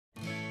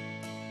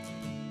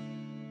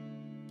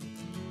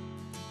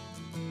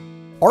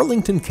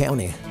Arlington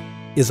County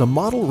is a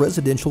model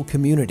residential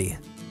community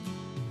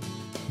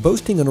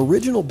boasting an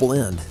original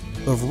blend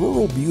of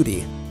rural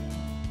beauty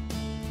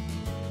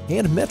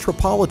and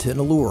metropolitan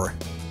allure.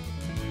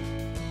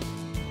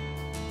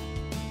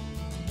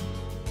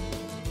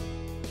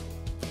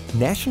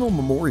 National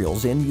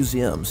memorials and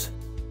museums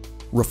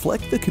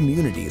reflect the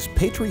community's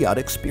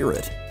patriotic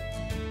spirit,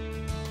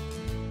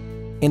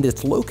 and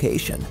its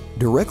location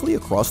directly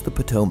across the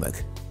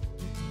Potomac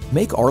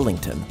make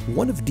Arlington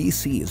one of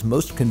DC's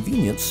most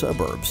convenient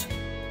suburbs.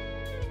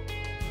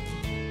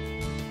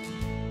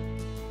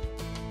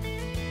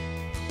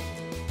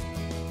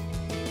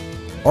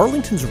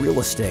 Arlington's real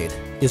estate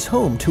is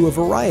home to a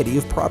variety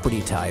of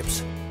property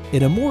types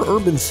in a more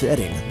urban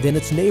setting than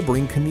its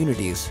neighboring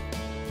communities.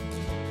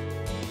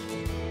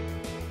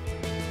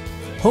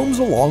 Homes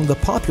along the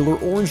popular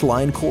Orange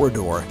Line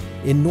corridor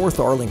in North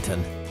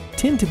Arlington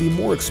tend to be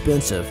more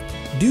expensive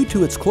due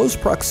to its close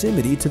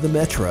proximity to the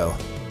metro.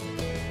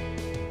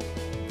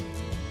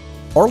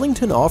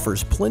 Arlington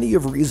offers plenty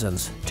of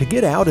reasons to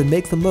get out and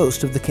make the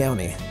most of the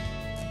county.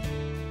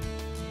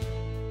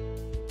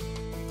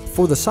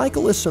 For the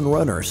cyclists and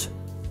runners,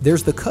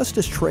 there's the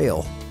Custis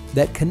Trail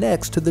that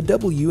connects to the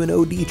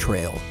W&OD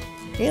Trail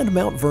and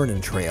Mount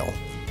Vernon Trail.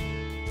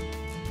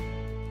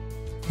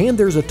 And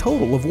there's a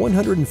total of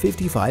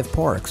 155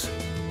 parks,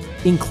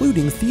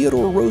 including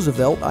Theodore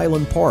Roosevelt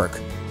Island Park,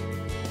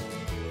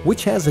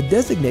 which has a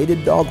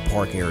designated dog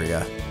park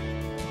area.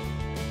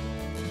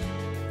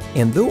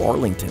 And though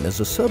Arlington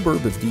is a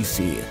suburb of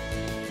DC,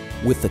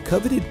 with the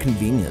coveted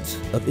convenience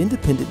of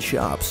independent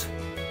shops,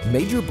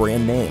 major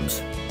brand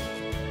names,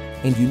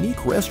 and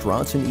unique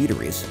restaurants and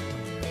eateries,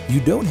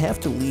 you don't have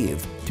to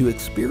leave to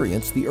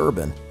experience the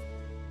urban.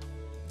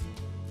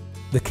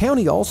 The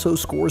county also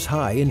scores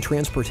high in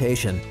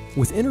transportation,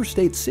 with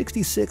Interstate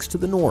 66 to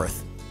the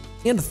north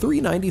and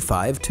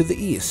 395 to the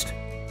east.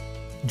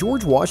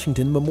 George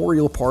Washington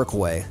Memorial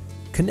Parkway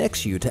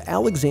connects you to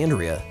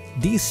Alexandria,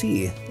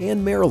 DC,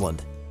 and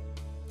Maryland.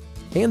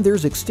 And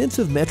there's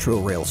extensive metro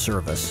rail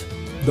service.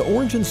 The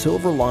orange and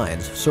silver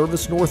lines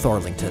service North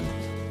Arlington,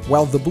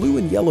 while the blue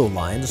and yellow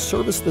lines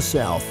service the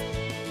south.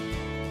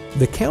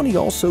 The county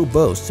also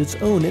boasts its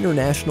own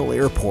international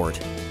airport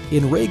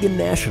in Reagan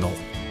National.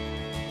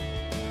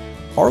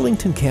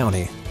 Arlington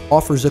County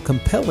offers a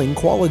compelling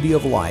quality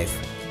of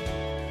life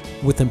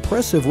with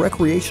impressive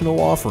recreational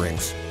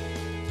offerings,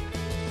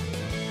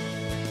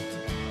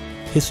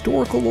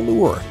 historical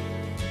allure,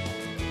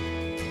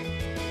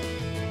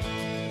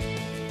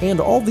 and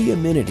all the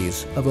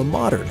amenities of a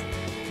modern,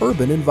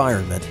 urban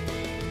environment.